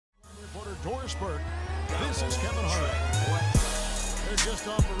What's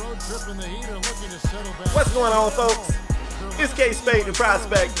going on, folks? It's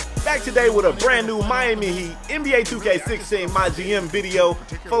KspadeTheProspect, back today with a brand new Miami Heat NBA 2K16 MyGM video.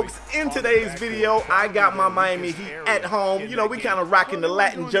 Folks, in today's video, I got my Miami Heat at home. You know, we kind of rocking the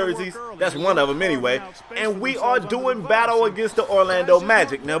Latin jerseys. That's one of them anyway. And we are doing battle against the Orlando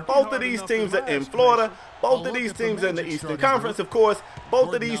Magic. Now, both of these teams are in Florida. Both of these teams are in the Eastern Conference, of course.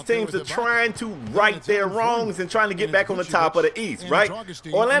 Both of these teams are trying to right their wrongs and trying to get back on the top of the East, right?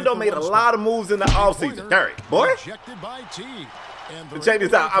 Orlando made a lot of moves in the offseason. Dirty, boy. Check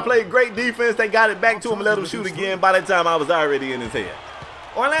this out. I played great defense. They got it back to him and let him shoot again. By that time, I was already in his head.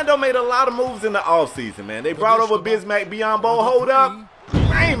 Orlando made a lot of moves in the offseason, man. They brought over Bismack Biyombo. Hold up.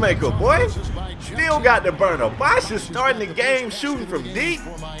 Rainmaker, boy. Still got the burner. Bosh is starting the game shooting from deep.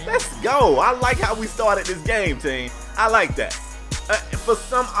 Let's go. I like how we started this game, team. I like that. For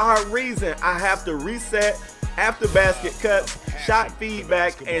some odd reason, I have to reset after basket cuts, shot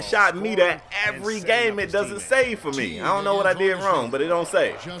feedback, and shot meter every game. It doesn't save for me. I don't know what I did wrong, but it don't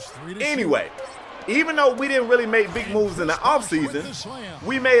save. Anyway, even though we didn't really make big moves in the offseason,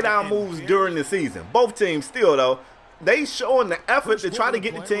 we made our moves during the season. Both teams still, though, they showing the effort to try to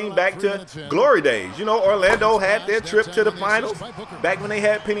get the team back to glory days. You know, Orlando had their trip to the finals back when they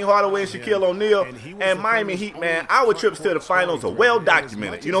had Penny Hardaway and Shaquille O'Neal. And Miami Heat, man, our trips to the finals are well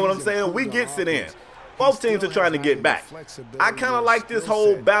documented. You know what I'm saying? We gets it in. Both teams are trying to get back. I kind of like this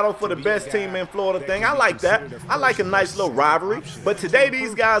whole battle for the best team in Florida thing. I like that. I like a nice little rivalry. But today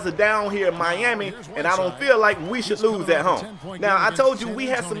these guys are down here in Miami, and I don't feel like we should lose at home. Now, I told you we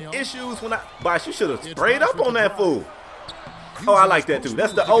had some issues when Bosh, you should have sprayed up on that fool. Oh, I like that too.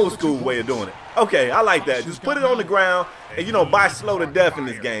 That's the old school way of doing it. Okay, I like that. Just put it on the ground. And you know, Bosh slow to death in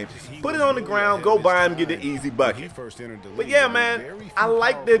this game. Put it on the ground, go by him, get the easy bucket. But yeah, man, I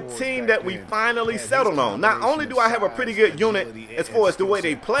like the team that we finally settled on. Not only do I have a pretty good unit as far as the way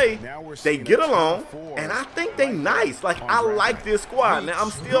they play, they get along, and I think they nice. Like, I like this squad. Now,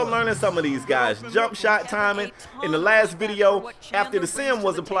 I'm still learning some of these guys. Jump shot timing. In the last video, after the sim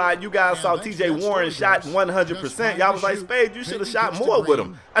was applied, you guys saw TJ Warren shot 100%. Y'all was like, Spade, you should have shot more with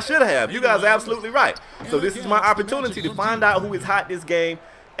him. I should have. You guys are absolutely right. So this is my opportunity to find out who is hot this game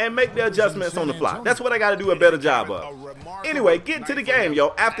and make the adjustments on the fly. That's what I got to do a better job of. Anyway, get to the game,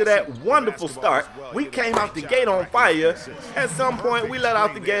 yo. After that wonderful start, we came out the gate on fire. At some point, we let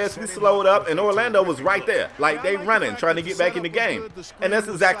out the gas, we slowed up, and Orlando was right there. Like, they running, trying to get back in the game. And that's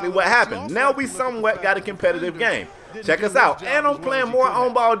exactly what happened. Now we somewhat got a competitive game. Check us out. And I'm playing more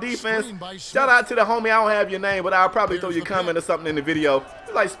on-ball defense. Shout out to the homie. I don't have your name, but I'll probably throw you a comment or something in the video.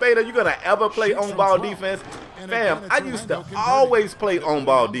 Like, Spade, are you going to ever play on-ball defense? Fam, I used to always play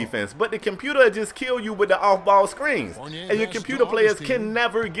on-ball defense, but the computer just kill you with the off-ball screens. And your computer players can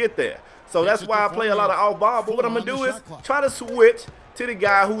never get there. So that's why I play a lot of off-ball. But what I'm going to do is try to switch to the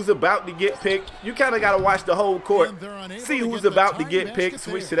guy who's about to get picked. You kind of got to watch the whole court, see who's about to get picked,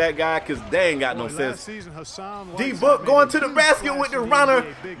 switch to that guy, because they ain't got no sense. D-Book going to the basket with the runner,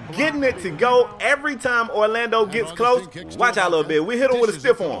 getting it to go. Every time Orlando gets close, watch out a little bit. We hit him with a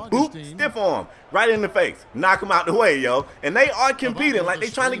stiff arm. Boop, stiff arm. Right in the face. Knock him out the way, yo. And they are competing. Like, they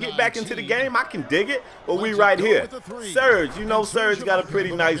trying to get back into the game. I can dig it. But we right here. Serge, you know Serge got a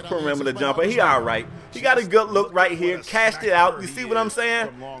pretty nice perimeter jumper. He all right. He got a good look right here. Cashed it out. You see what I'm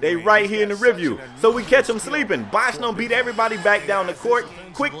saying? They right here in the review. So we catch him sleeping. Bosh don't beat everybody back down the court.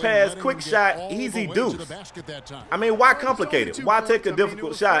 Quick pass, quick shot, easy deuce. I mean, why complicate it? Why take a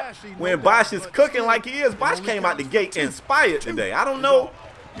difficult shot when Bosh is cooking like he is? Bosh came out the gate inspired today. I don't know.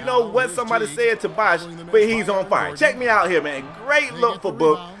 You know what somebody said to Bosh, but he's on fire. Check me out here, man. Great look for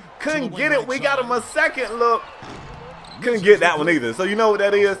Book. Couldn't get it. We got him a second look. Couldn't get that one either. So you know what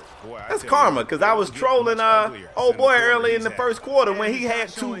that is? That's karma, because I was trolling old boy early in the first quarter when he had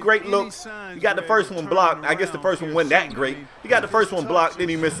two great looks. He got the first one blocked. I guess the first one wasn't that great. He got the first one blocked, then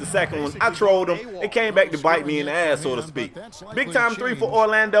he missed the second one. I trolled him. It came back to bite me in the ass, so to speak. Big time three for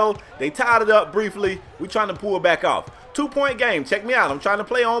Orlando. They tied it up briefly. We trying to pull it back off. 2-point game. Check me out. I'm trying to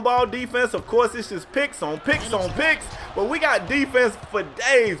play on-ball defense. Of course, it's just picks on picks on picks. But we got defense for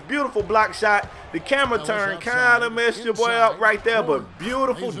days. Beautiful block shot. The camera turn kind of messed your boy up right there, but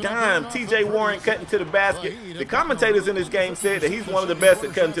beautiful dime. TJ Warren cutting to the basket. The commentators in this game said that he's one of the best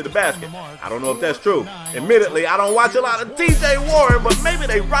at cutting to the basket. I don't know if that's true. Admittedly, I don't watch a lot of TJ Warren, but maybe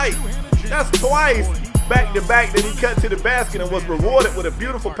they right. That's twice back-to-back that he cut to the basket and was rewarded with a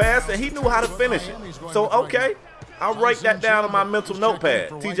beautiful pass, and he knew how to finish it. So, okay. I'll write that down on my mental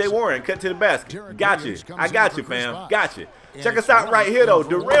notepad. TJ Warren, cut to the basket. Got you. I got you, fam. Got you. Check us out right here, though.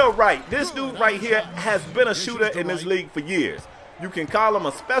 Darrell Wright. This dude right here has been a shooter in this league for years. You can call him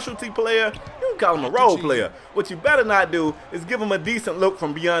a specialty player. You can call him a role player. What you better not do is give him a decent look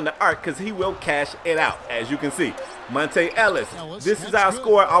from beyond the arc, because he will cash it out, as you can see. Monte Ellis, this is our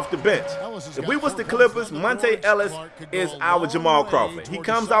scorer off the bench. If we was the Clippers, Monte Ellis is our Jamal Crawford. He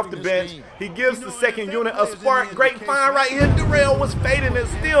comes off the bench. He gives the second unit a spark. Great find right here. Darrell was fading. It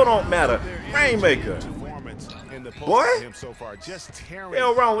still don't matter. Rainmaker. Boy,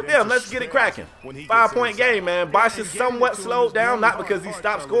 hell wrong with them. Let's get it cracking. 5-point game, man. Bosh is somewhat slowed down, not because he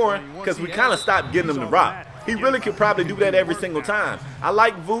stopped scoring, because we kind of stopped getting him to rock. He really could probably do that every single time. I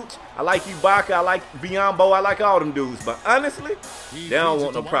like Vooch, I like Ibaka, I like Biyombo, I like all them dudes. But honestly, they don't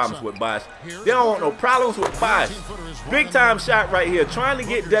want no problems with Bosh. They don't want no problems with Bosh. Big time shot right here. Trying to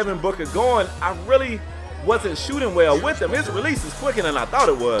get Devin Booker going. I really wasn't shooting well with him. His release is quicker than I thought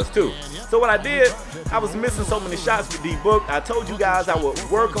it was too. So what I did, I was missing so many shots with D-Book. I told you guys I would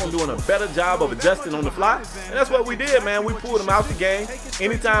work on doing a better job of adjusting on the fly. And that's what we did, man. We pulled him out the game.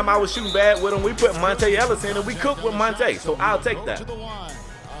 Anytime I was shooting bad with him, we put Monte Ellis in and we cooked with Monte. So I'll take that.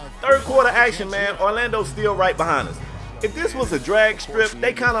 Third quarter action, man. Orlando's still right behind us. If this was a drag strip,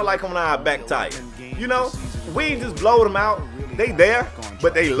 they kind of like on our back tire. You know, we ain't just blow them out. They there,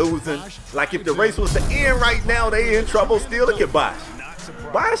 but they losing. Like if the race was to end right now, they in trouble still. Look at Bosh.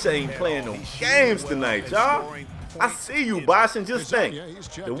 Bosh ain't playing no games tonight, y'all. I see you, Bosh, and just think.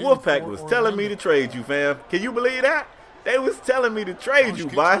 The Wolfpack was telling me to trade you, fam. Can you believe that? They was telling me to trade you,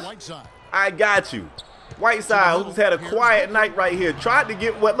 Bosh. I got you. Whiteside, who's had a quiet night right here, tried to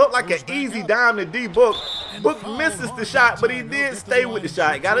get what looked like an easy dime to D-Book. Book misses the shot, but he did stay with the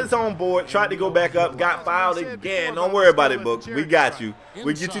shot. Got his own board, tried to go back up, got fouled again. Don't worry about it, Book. We got you.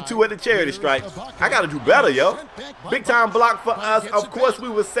 We get you 2 at the charity strike. I got to do better, yo. Big time block for us. Of course, we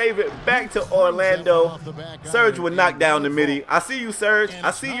would save it back to Orlando. Serge would knock down the midi. I see you, Serge.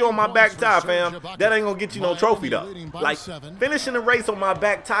 I see you on my back tire, fam. That ain't going to get you no trophy, though. Like, finishing the race on my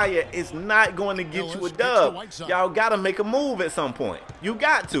back tire is not going to get you a dub. Y'all got to make a move at some point. You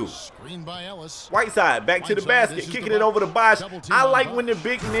got to. Whiteside, back to the basket, kicking it over to Bosh. I like when the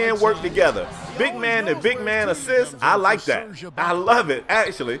big men work together. Big man to big man assist. I like that. I love it,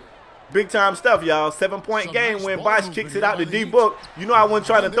 actually. Big time stuff, y'all. 7-point game when Bosh kicks it out to D-Book. You know I wasn't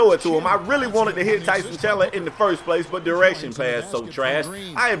trying to throw it to him. I really wanted to hit Tyson Chandler in the first place, but direction pass so trash.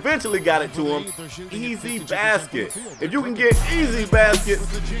 I eventually got it to him. Easy basket. If you can get easy baskets,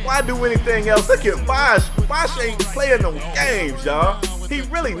 why do anything else? Look at Bosh. Bosh ain't playing no games, y'all. He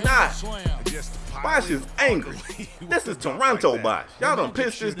really not. Bosh is angry. This is Toronto Bosh. Y'all done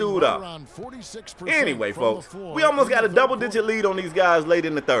pissed this dude off. Anyway, folks, we almost got a double-digit lead on these guys late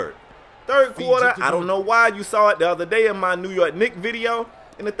in the third. Third quarter, I don't know why you saw it the other day in my New York Knicks video.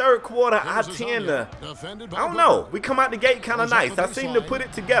 In the third quarter, I tend to, I don't know, we come out the gate kind of nice. I seem to put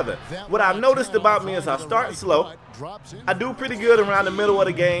it together. What I've noticed about me is I start slow. I do pretty good around the middle of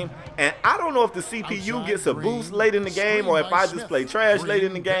the game. And I don't know if the CPU gets a boost late in the game or if I just play trash late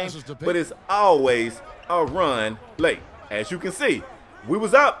in the game. But it's always a run late. As you can see, we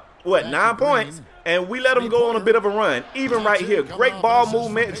was up, what, 9 points? And we let him go on a bit of a run. Even right here. Great ball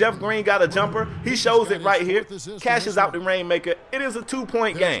movement. Jeff Green got a jumper. He shows it right here. Cashes out the Rainmaker. It is a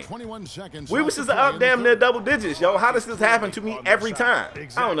 2-point game. We was just up damn near double digits, yo. How does this happen to me every time?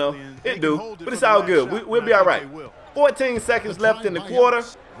 I don't know. It do. But it's all good. We'll be all right. 14 seconds left in the quarter.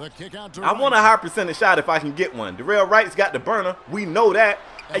 I want a high percentage shot if I can get one. Darrell Wright's got the burner. We know that.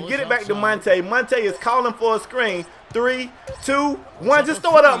 And get it back to Monte. Monte is calling for a screen. 3, 2, 1. Just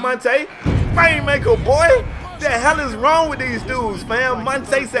throw it up, Monte. Rainmaker, boy. The hell is wrong with these dudes, fam?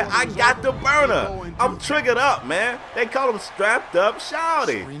 Monte said, I got the burner. I'm triggered up, man. They call him strapped up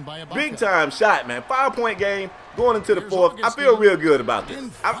shawty. Big time shot, man. 5-point game going into the fourth. I feel real good about this.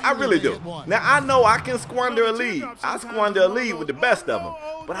 I really do. Now, I know I can squander a lead. I squander a lead with the best of them.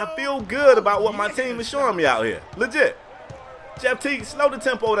 But I feel good about what my team is showing me out here. Legit. Jeff Teague, slow the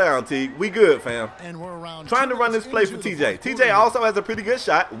tempo down, Teague. We good, fam. Trying to run this play for TJ. TJ also has a pretty good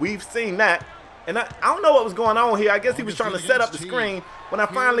shot. We've seen that. And I don't know what was going on here. I guess he was trying to set up the screen. When I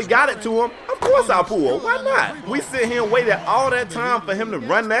finally got it to him, of course I'll pull. Why not? We sit here and waited all that time for him to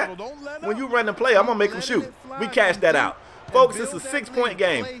run that. When you run the play, I'm going to make him shoot. We cashed that out. Folks, it's a 6-point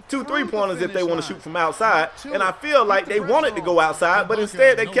game. 2 3-pointers if they want to shoot from outside. And I feel like they wanted to go outside, but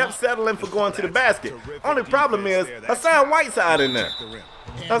instead they kept settling for going to the basket. Only problem is Hassan Whiteside in there.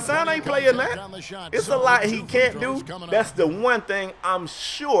 Hassan ain't playing that. It's a lot he can't do. That's the one thing I'm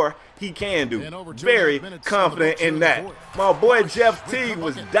sure he can do. Very confident in that. My boy Jeff Teague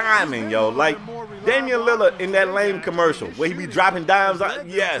was diming, yo. Like Damian Lillard in that Lame commercial where he be dropping dimes.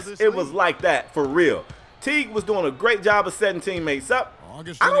 Yes, it was like that for real. Teague was doing a great job of setting teammates up.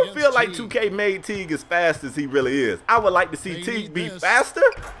 I don't feel like 2K made Teague as fast as he really is. I would like to see Teague be faster.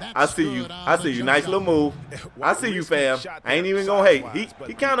 I see you. I see you. Nice little move. I see you, fam. I ain't even gonna hate.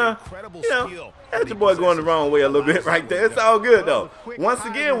 He kind of, you know, had your boy going the wrong way a little bit right there. It's all good though. Once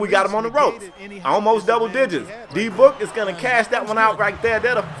again, we got him on the ropes. Almost double digits. D-Book is gonna cash that one out right there.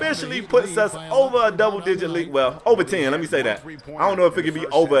 That officially puts us over a double-digit lead. Well, over 10. Let me say that. I don't know if it could be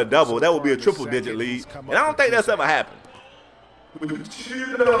over a double. That would be a triple-digit lead, and I don't think that's ever happened.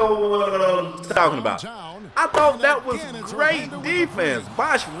 You know what I'm talking about. I thought that was great defense.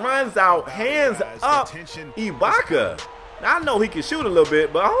 Bosh runs out, hands up Ibaka. Now, I know he can shoot a little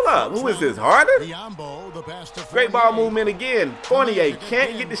bit, but hold up. Who is this, Harden? Great ball movement again. Fournier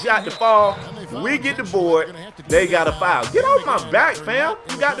can't get the shot to fall. We get the board. They got a foul. Get off my back, fam.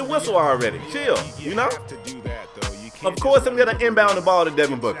 You got the whistle already. Chill, you know? Of course, I'm going to inbound the ball to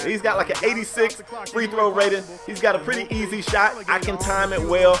Devin Booker. He's got like an 86 free throw rating. He's got a pretty easy shot. I can time it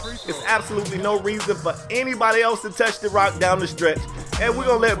well. There's absolutely no reason for anybody else to touch the rock down the stretch. And we're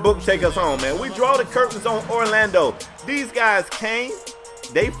going to let Book take us home, man. We draw the curtains on Orlando. These guys came,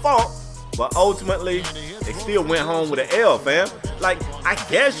 they fought, but ultimately, they still went home with an L, fam. Like, I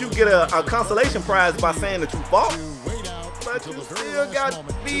guess you get a consolation prize by saying that you fought, but you still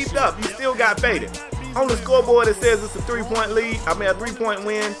got beat up. You still got faded. On the scoreboard, it says it's a 3-point lead. I mean, a 3-point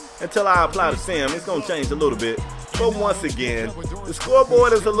win until I apply the sim. It's going to change a little bit. But once again, the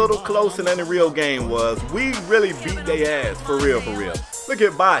scoreboard is a little closer than the real game was. We really beat their ass, for real, for real. Look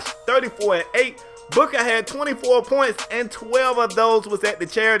at Bosh, 34-8. Booker had 24 points, and 12 of those was at the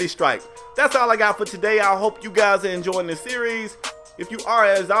charity stripe. That's all I got for today. I hope you guys are enjoying the series. If you are,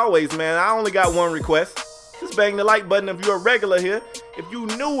 as always, man, I only got one request. Just bang the like button if you're a regular here. If you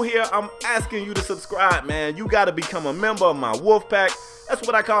new here, I'm asking you to subscribe, man. You got to become a member of my wolf pack. That's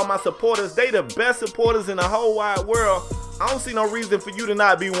what I call my supporters. They the best supporters in the whole wide world. I don't see no reason for you to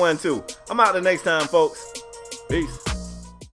not be one too. I'm out the next time, folks. Peace.